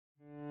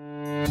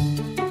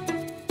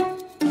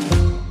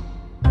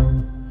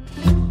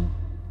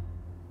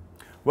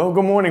Well,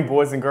 good morning,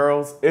 boys and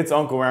girls. It's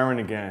Uncle Aaron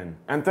again,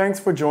 and thanks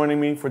for joining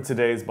me for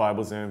today's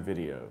Bible Zone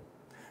video.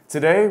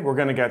 Today, we're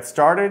going to get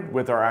started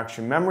with our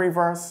action memory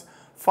verse,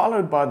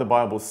 followed by the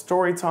Bible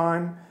story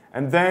time,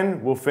 and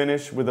then we'll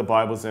finish with the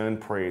Bible Zone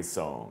praise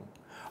song.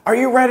 Are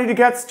you ready to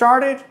get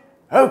started?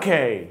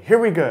 Okay, here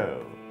we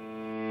go.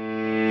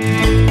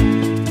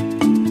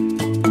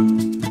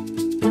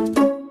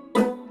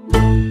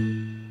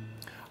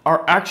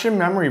 Our action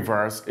memory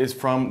verse is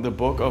from the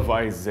book of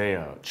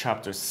Isaiah,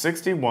 chapter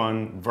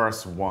 61,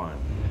 verse 1.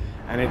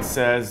 And it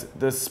says,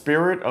 "The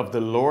Spirit of the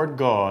Lord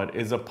God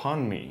is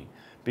upon me,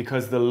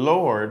 because the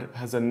Lord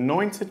has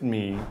anointed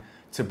me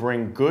to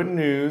bring good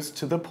news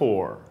to the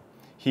poor.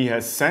 He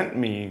has sent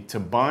me to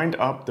bind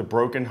up the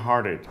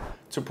brokenhearted,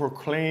 to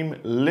proclaim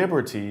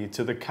liberty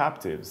to the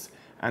captives,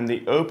 and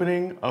the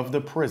opening of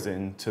the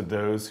prison to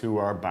those who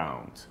are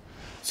bound."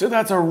 So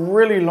that's a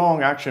really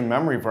long action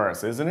memory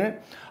verse, isn't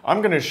it? I'm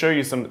going to show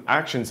you some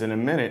actions in a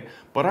minute,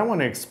 but I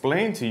want to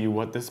explain to you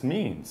what this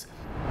means.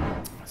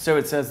 So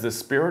it says, "The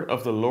Spirit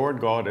of the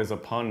Lord God is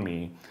upon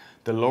me.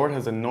 The Lord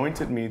has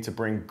anointed me to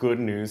bring good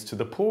news to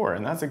the poor."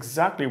 And that's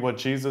exactly what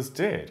Jesus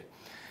did.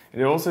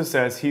 It also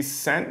says, "He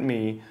sent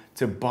me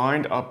to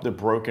bind up the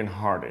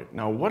brokenhearted."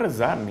 Now, what does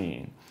that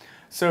mean?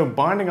 So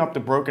binding up the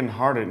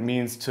brokenhearted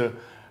means to,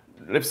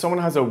 if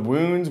someone has a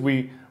wound,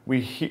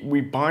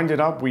 we bind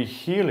it up, we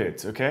heal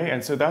it, okay?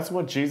 And so that's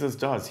what Jesus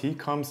does. He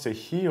comes to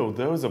heal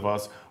those of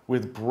us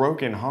with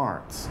broken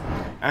hearts.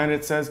 And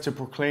it says to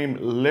proclaim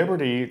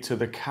liberty to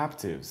the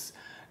captives.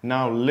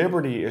 Now,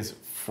 liberty is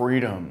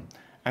freedom.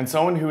 And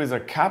someone who is a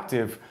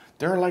captive,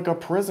 they're like a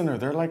prisoner,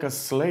 they're like a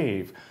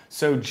slave.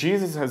 So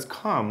Jesus has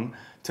come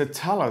to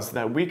tell us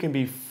that we can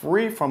be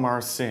free from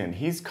our sin.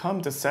 He's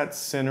come to set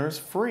sinners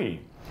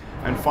free.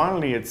 And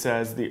finally, it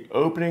says the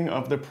opening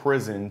of the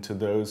prison to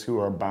those who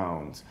are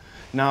bound.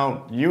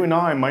 Now, you and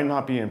I might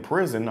not be in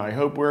prison. I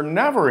hope we're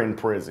never in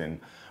prison.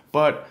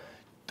 But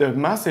the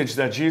message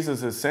that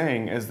Jesus is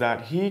saying is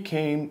that he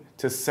came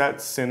to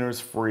set sinners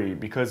free,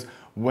 because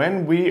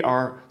when we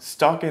are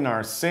stuck in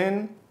our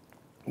sin,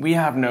 we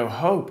have no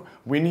hope.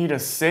 We need a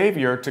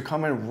Savior to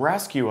come and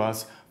rescue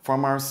us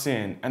from our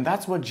sin. And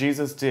that's what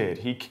Jesus did.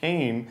 He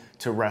came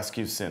to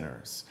rescue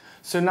sinners.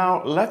 So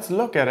now let's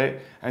look at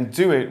it and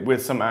do it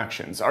with some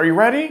actions. Are you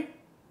ready?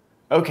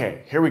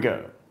 Okay, here we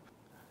go.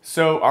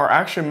 So our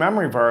action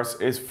memory verse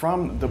is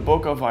from the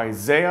book of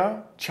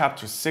Isaiah,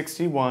 chapter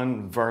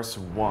 61, verse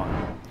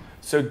 1.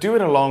 So do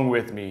it along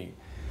with me.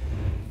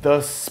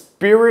 "The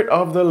Spirit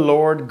of the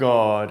Lord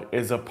God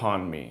is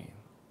upon me,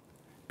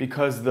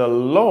 because the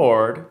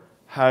Lord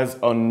has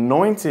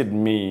anointed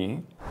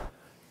me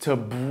to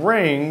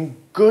bring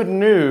good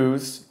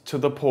news to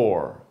the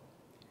poor.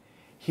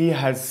 He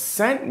has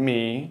sent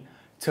me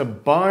to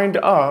bind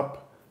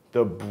up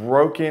the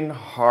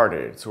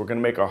brokenhearted." So we're going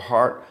to make a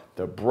heart,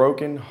 the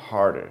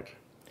brokenhearted.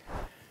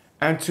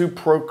 "And to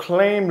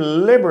proclaim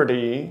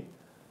liberty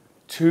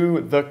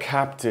to the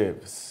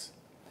captives,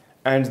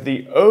 and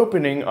the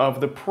opening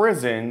of the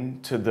prison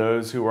to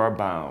those who are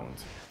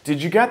bound."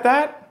 Did you get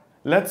that?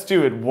 Let's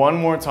do it one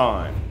more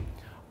time.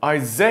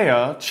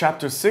 Isaiah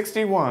chapter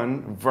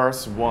 61,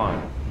 verse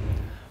 1.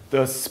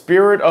 "The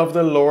Spirit of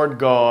the Lord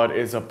God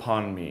is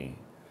upon me,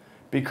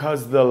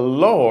 because the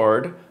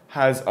Lord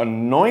has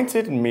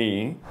anointed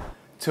me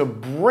to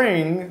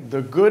bring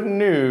the good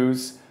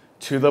news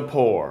to the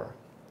poor.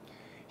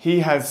 He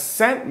has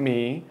sent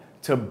me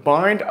to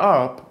bind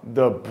up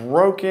the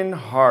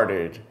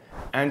brokenhearted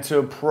and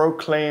to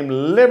proclaim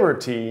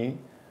liberty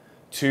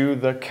to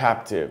the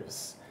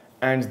captives,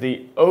 and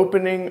the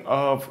opening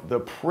of the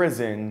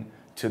prison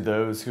to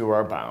those who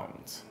are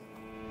bound."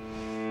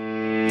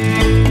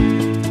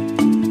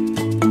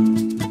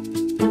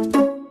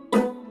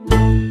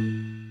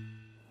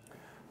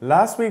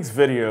 Last week's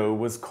video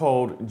was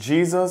called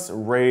 "Jesus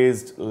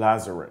Raised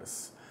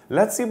Lazarus."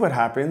 Let's see what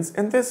happens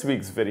in this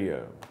week's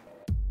video.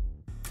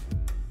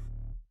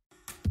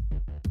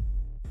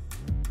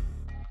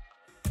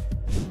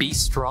 Be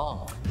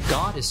strong.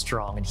 God is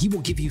strong, and he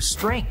will give you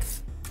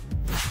strength.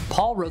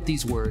 Paul wrote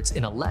these words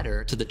in a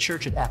letter to the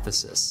church at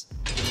Ephesus.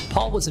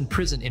 Paul was in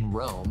prison in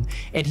Rome,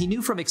 and he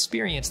knew from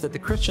experience that the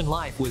Christian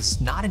life was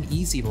not an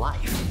easy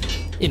life.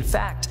 In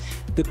fact,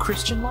 the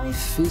Christian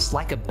life is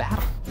like a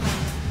battle.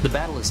 The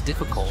battle is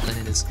difficult, and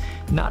it is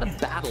not a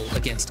battle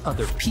against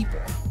other people.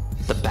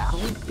 The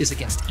battle is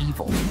against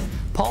evil.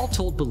 Paul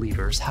told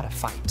believers how to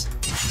fight.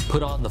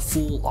 Put on the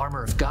full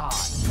armor of God,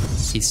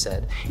 he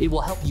said. It will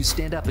help you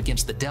stand up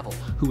against the devil,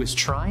 who is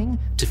trying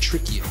to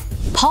trick you.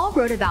 Paul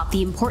wrote about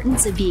the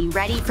importance of being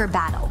ready for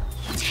battle.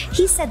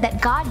 He said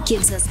that God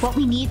gives us what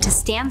we need to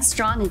stand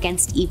strong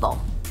against evil.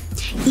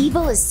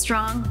 Evil is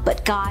strong,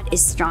 but God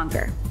is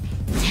stronger.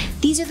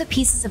 These are the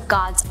pieces of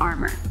God's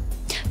armor.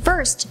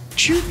 First,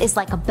 truth is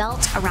like a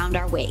belt around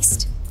our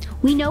waist.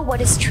 We know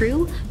what is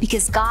true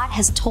because God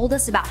has told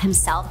us about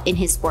himself in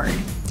his word.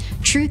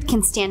 Truth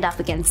can stand up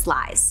against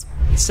lies.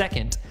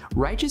 Second,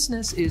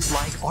 righteousness is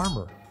like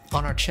armor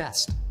on our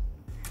chest.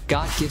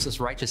 God gives us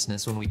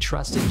righteousness when we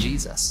trust in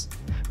Jesus.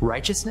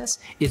 Righteousness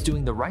is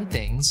doing the right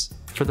things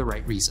for the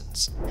right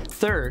reasons.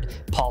 Third,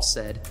 Paul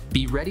said,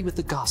 be ready with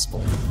the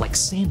gospel, like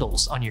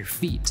sandals on your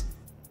feet.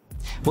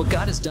 What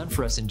God has done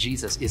for us in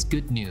Jesus is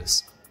good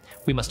news.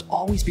 We must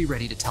always be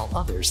ready to tell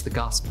others the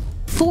gospel.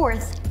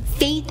 Fourth,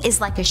 faith is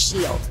like a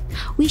shield.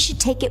 We should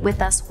take it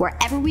with us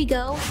wherever we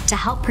go to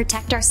help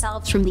protect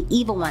ourselves from the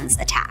evil one's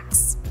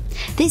attacks.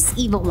 This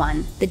evil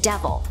one, the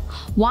devil,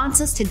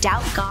 wants us to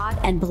doubt God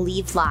and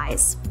believe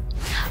lies.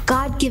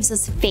 God gives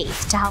us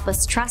faith to help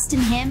us trust in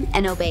Him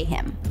and obey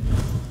Him.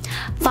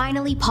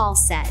 Finally, Paul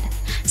said,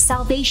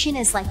 salvation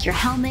is like your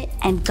helmet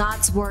and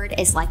God's word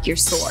is like your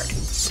sword.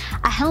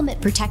 A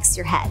helmet protects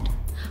your head.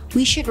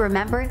 We should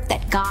remember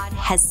that God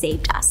has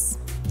saved us.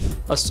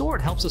 A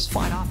sword helps us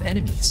fight off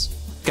enemies.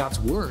 God's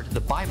word, the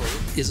Bible,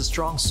 is a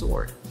strong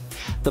sword.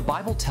 The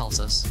Bible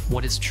tells us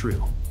what is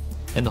true,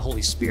 and the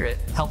Holy Spirit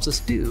helps us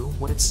do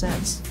what it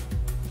says.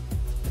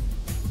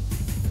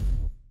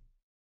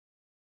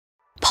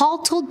 Paul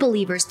told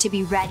believers to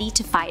be ready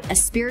to fight a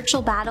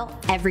spiritual battle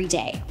every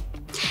day.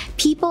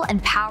 People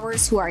and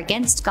powers who are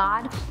against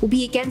God will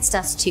be against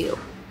us too.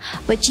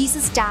 But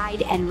Jesus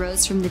died and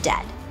rose from the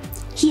dead.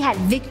 He had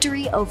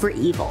victory over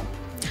evil.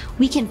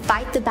 We can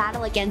fight the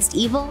battle against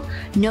evil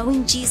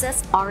knowing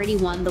Jesus already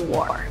won the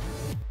war.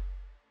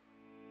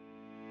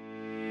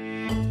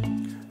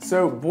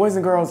 So, boys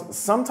and girls,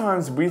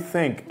 sometimes we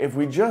think if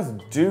we just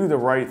do the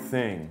right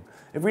thing,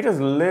 if we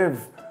just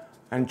live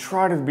and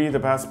try to be the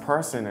best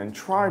person and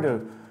try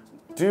to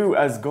do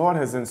as God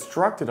has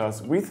instructed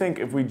us, we think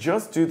if we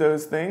just do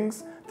those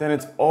things, then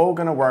it's all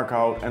going to work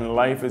out and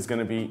life is going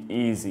to be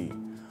easy.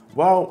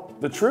 Well,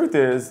 the truth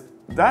is,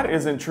 that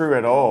isn't true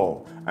at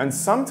all. And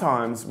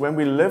sometimes when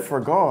we live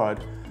for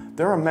God,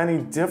 there are many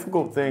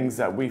difficult things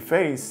that we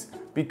face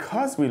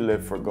because we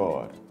live for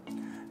God.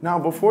 Now,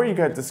 before you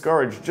get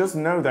discouraged, just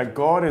know that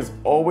God is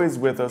always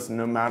with us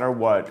no matter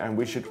what, and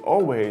we should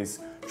always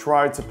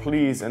try to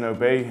please and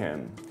obey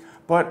Him.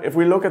 But if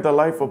we look at the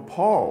life of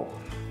Paul,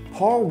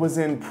 Paul was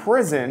in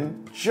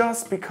prison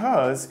just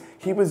because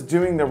he was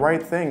doing the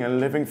right thing and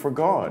living for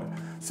God.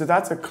 So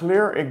that's a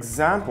clear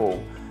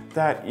example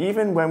that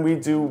even when we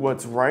do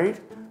what's right,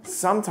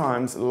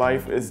 sometimes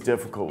life is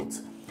difficult.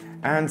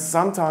 And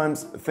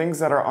sometimes things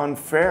that are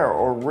unfair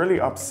or really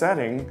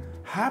upsetting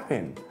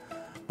happen.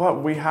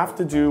 But we have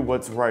to do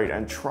what's right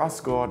and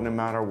trust God no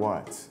matter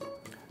what.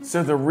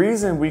 So the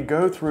reason we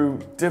go through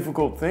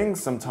difficult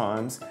things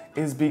sometimes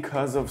is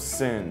because of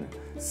sin.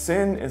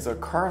 Sin is a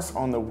curse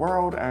on the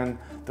world, and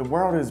the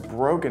world is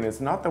broken.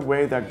 It's not the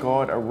way that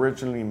God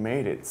originally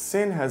made it.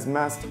 Sin has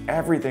messed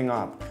everything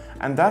up,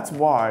 and that's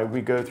why we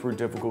go through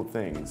difficult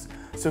things.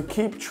 So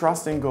keep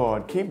trusting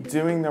God, keep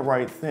doing the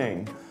right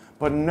thing,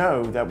 but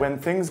know that when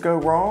things go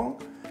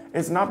wrong,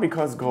 it's not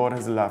because God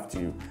has left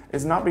you.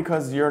 It's not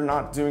because you're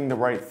not doing the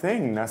right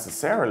thing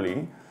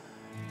necessarily.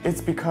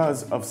 It's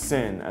because of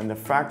sin and the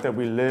fact that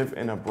we live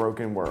in a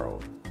broken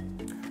world.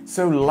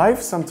 So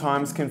life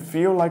sometimes can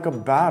feel like a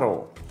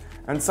battle.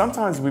 And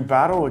sometimes we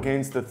battle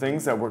against the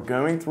things that we're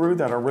going through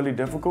that are really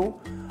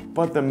difficult.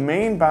 But the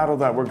main battle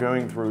that we're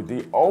going through,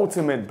 the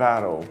ultimate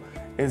battle,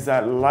 is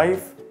that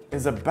life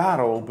is a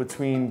battle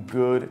between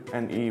good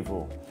and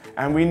evil.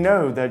 And we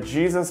know that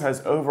Jesus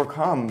has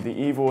overcome the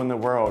evil in the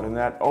world and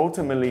that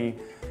ultimately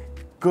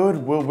good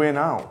will win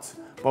out.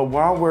 But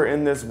while we're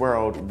in this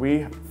world,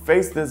 we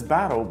face this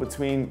battle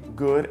between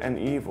good and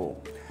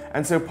evil.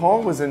 And so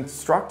Paul was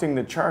instructing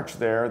the church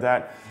there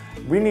that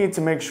we need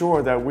to make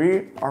sure that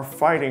we are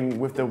fighting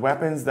with the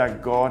weapons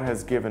that God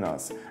has given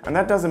us. And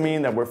that doesn't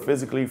mean that we're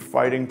physically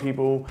fighting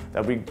people,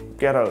 that we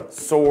get a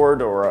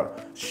sword or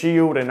a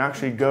shield and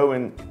actually go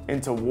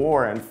into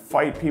war and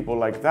fight people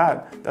like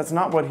that. That's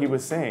not what he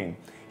was saying.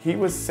 He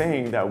was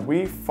saying that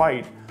we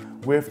fight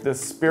with the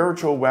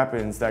spiritual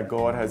weapons that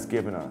God has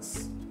given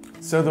us.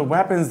 So the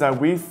weapons that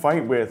we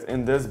fight with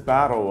in this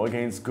battle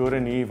against good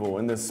and evil,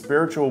 in this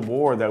spiritual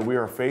war that we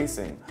are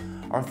facing,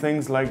 are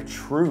things like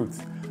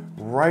truth,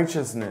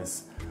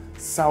 righteousness,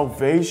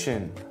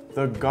 salvation,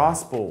 the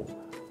gospel,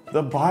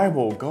 the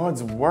Bible,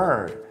 God's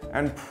word,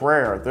 and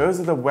prayer. Those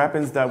are the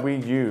weapons that we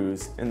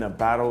use in the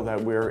battle that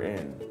we're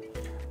in.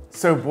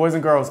 So boys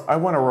and girls, I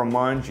want to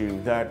remind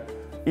you that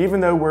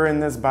even though we're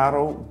in this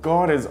battle,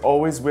 God is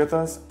always with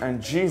us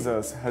and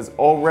Jesus has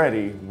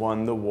already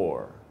won the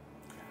war.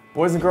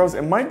 Boys and girls,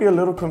 it might be a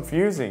little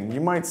confusing. You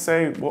might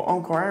say, well,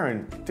 Uncle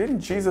Aaron, didn't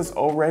Jesus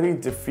already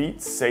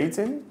defeat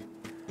Satan?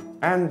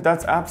 And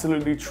that's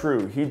absolutely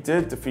true. He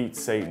did defeat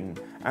Satan.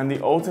 And the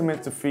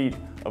ultimate defeat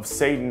of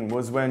Satan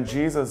was when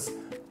Jesus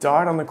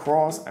died on the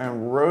cross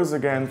and rose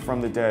again from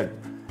the dead.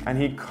 And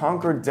he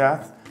conquered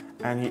death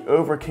and he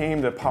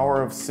overcame the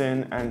power of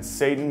sin, and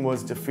Satan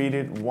was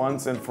defeated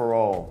once and for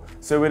all.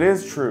 So it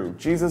is true.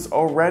 Jesus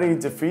already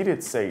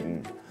defeated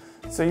Satan.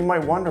 So you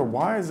might wonder,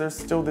 why is there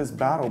still this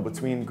battle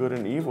between good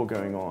and evil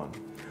going on?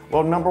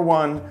 Well, number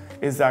one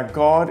is that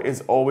God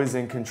is always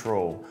in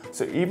control.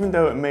 So even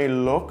though it may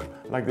look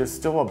like there's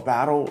still a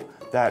battle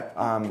that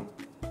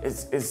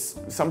is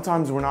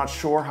sometimes we're not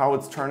sure how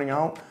it's turning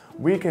out,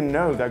 we can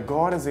know that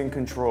God is in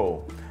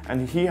control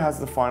and He has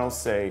the final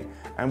say,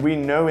 and we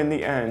know in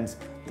the end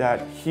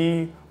that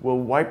He will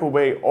wipe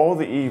away all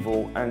the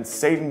evil and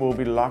Satan will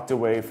be locked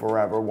away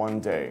forever one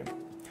day.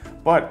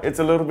 But it's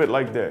a little bit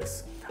like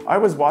this. I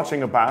was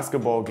watching a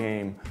basketball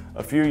game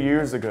a few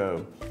years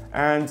ago,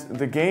 and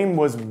the game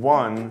was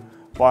won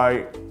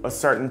by a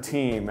certain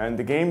team, and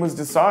the game was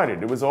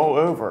decided, it was all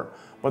over.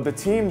 But the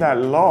team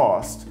that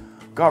lost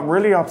got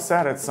really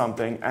upset at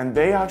something, and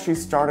they actually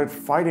started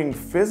fighting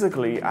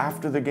physically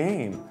after the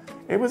game.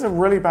 It was a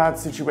really bad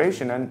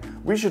situation, and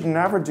we should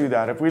never do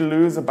that. If we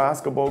lose a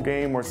basketball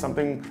game or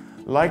something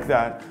like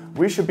that,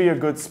 we should be a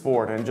good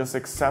sport and just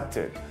accept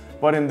it.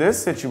 But in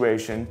this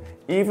situation,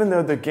 even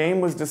though the game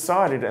was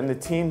decided and the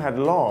team had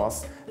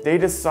lost, they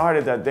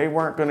decided that they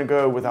weren't going to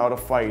go without a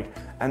fight,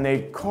 and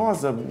they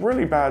caused a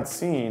really bad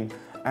scene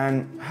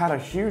and had a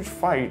huge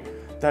fight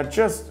that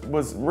just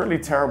was really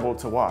terrible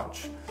to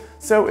watch.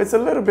 So it's a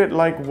little bit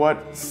like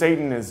what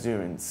Satan is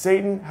doing.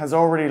 Satan has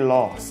already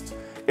lost.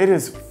 It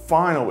is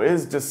final, it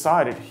is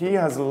decided. He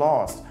has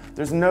lost.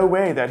 There's no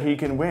way that he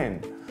can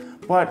win.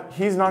 But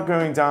he's not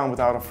going down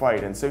without a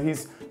fight, and so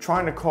he's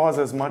trying to cause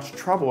as much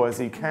trouble as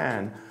he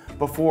can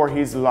before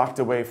he's locked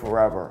away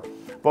forever.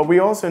 But we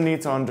also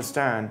need to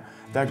understand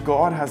that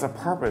God has a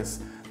purpose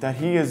that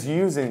He is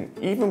using.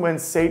 Even when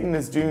Satan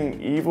is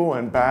doing evil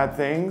and bad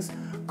things,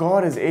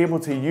 God is able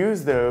to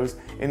use those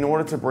in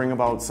order to bring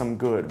about some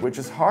good, which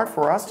is hard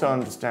for us to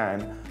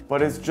understand,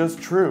 but it's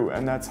just true,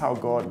 and that's how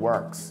God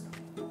works.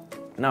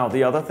 Now,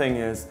 the other thing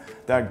is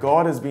that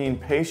God is being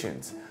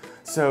patient.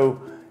 So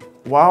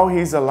while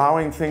He's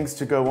allowing things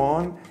to go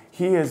on,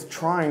 He is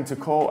trying to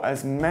call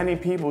as many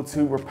people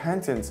to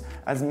repentance,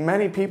 as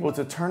many people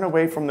to turn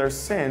away from their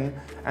sin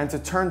and to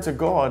turn to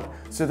God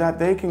so that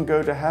they can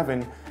go to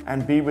heaven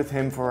and be with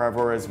Him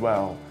forever as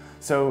well.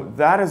 So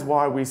that is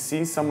why we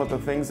see some of the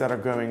things that are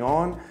going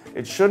on.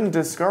 It shouldn't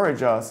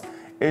discourage us.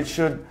 It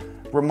should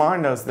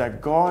remind us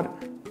that God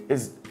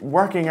is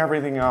working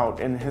everything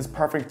out in His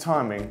perfect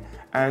timing.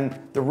 And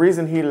the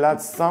reason He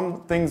lets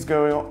some things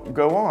go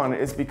on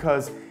is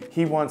because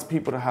He wants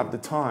people to have the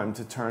time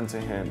to turn to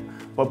Him.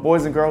 But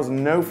boys and girls,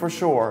 know for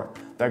sure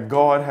that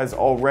God has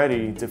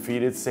already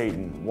defeated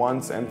Satan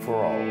once and for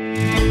all.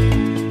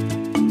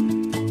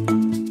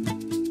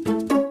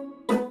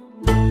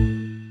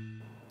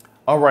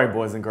 All right,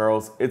 boys and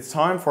girls, it's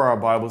time for our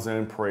Bibles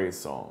in Praise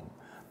song.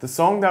 The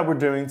song that we're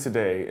doing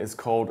today is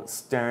called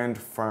Stand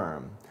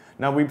Firm.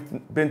 Now, we've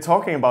been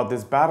talking about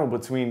this battle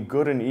between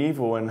good and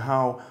evil and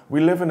how we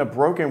live in a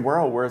broken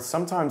world where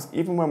sometimes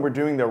even when we're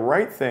doing the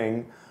right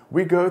thing,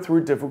 we go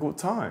through difficult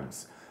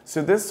times.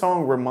 So this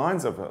song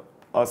reminds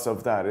us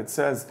of that. It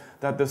says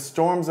that the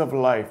storms of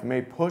life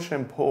may push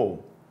and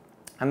pull.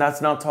 And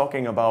that's not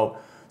talking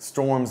about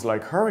storms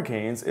like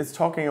hurricanes. It's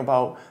talking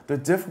about the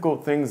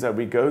difficult things that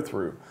we go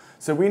through.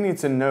 So we need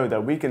to know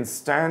that we can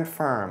stand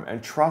firm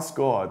and trust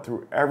God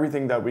through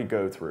everything that we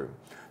go through.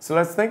 So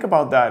let's think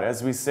about that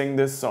as we sing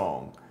this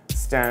song,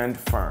 Stand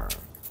Firm.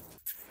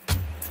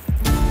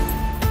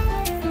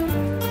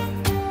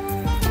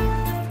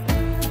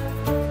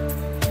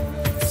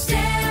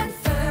 Stand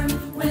firm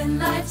when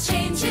life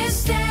changes.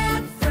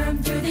 Stand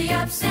firm through the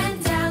ups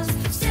and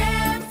downs.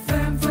 Stand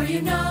firm, for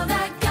you know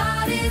that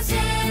God is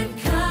in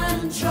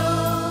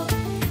control.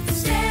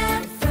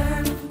 Stand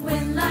firm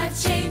when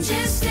life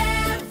changes.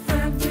 Stand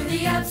firm through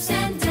the ups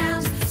and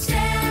downs.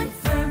 Stand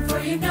firm, for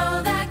you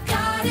know that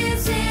God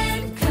is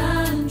in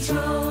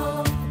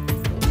control.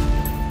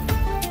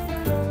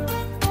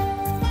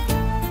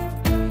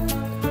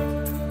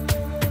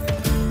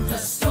 The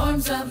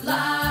storms of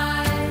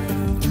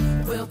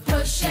life will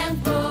push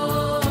and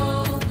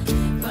pull,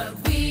 but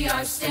we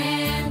are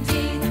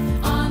standing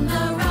on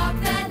the rock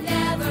that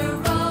never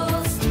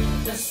rolls.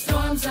 The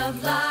storms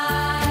of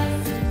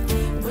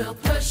life will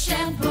push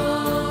and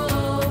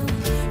pull,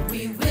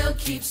 we will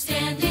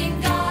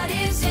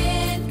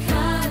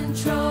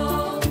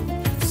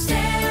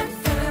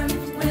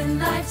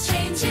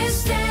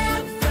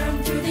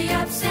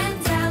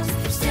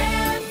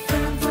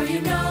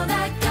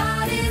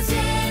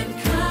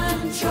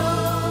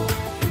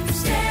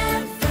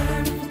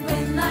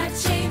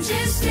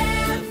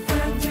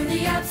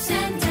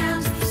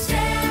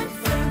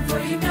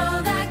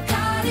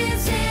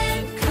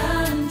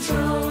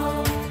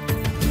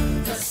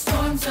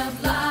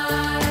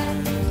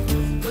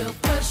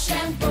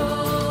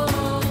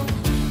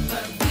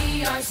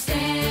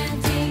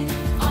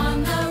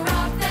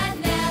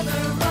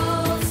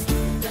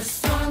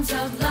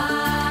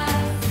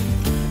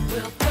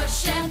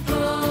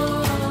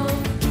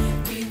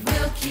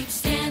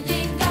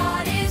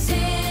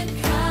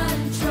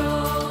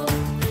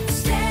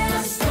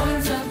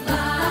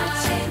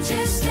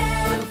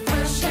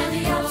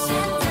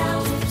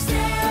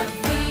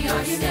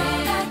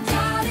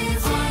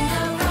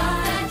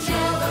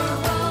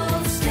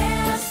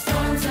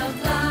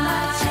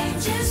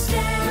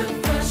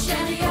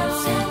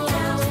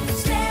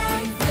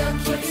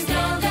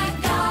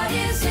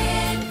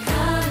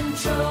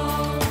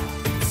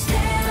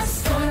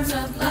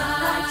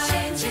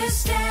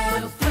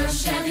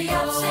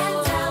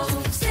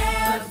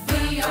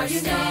for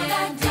you know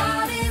that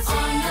God is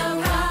on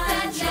the rock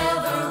that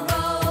never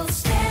rolls.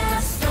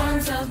 Stand,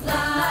 storms of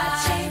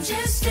life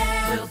changes,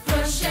 stand, we'll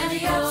push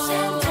any ups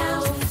and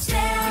downs.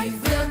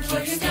 Stand, we'll keep, for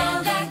you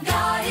know that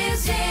God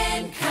is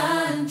in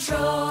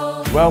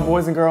control. Well,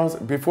 boys and girls,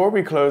 before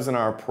we close in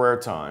our prayer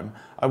time,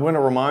 I want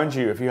to remind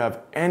you, if you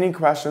have any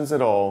questions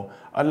at all,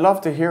 I'd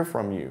love to hear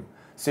from you.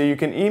 So you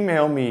can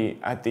email me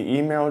at the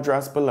email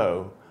address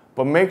below,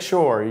 but make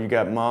sure you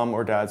get mom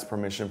or dad's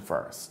permission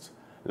first.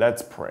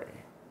 Let's pray.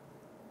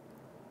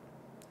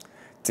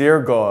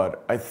 Dear God,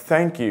 I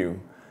thank you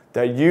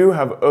that you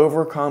have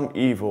overcome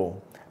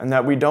evil and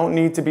that we don't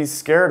need to be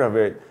scared of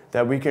it,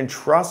 that we can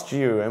trust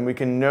you and we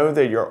can know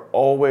that you're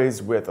always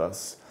with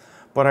us.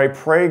 But I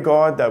pray,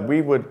 God, that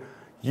we would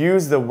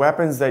use the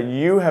weapons that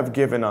you have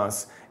given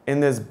us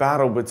in this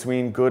battle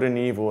between good and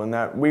evil, and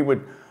that we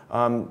would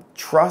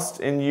trust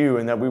in you,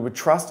 and that we would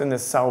trust in the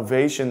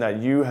salvation that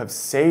you have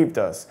saved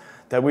us,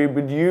 that we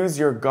would use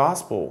your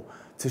gospel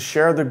to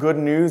share the good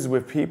news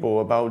with people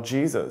about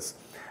Jesus,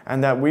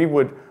 and that we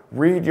would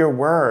read your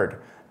word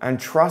and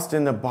trust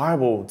in the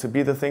Bible to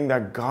be the thing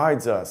that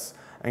guides us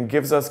and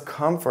gives us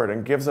comfort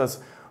and gives us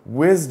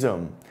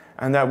wisdom,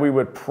 and that we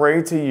would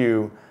pray to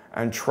you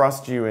and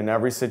trust you in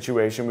every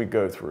situation we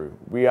go through.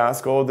 We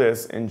ask all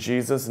this in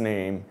Jesus'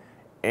 name.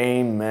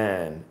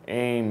 Amen.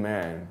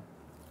 Amen.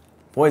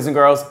 Boys and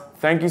girls,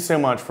 thank you so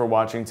much for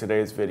watching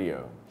today's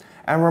video.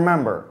 And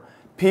remember,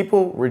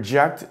 people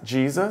reject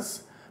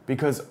Jesus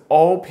because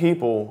all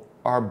people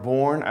are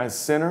born as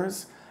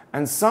sinners,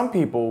 and some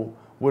people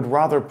would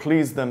rather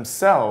please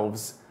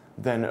themselves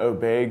than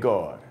obey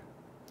God.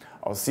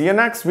 I'll see you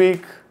next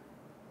week.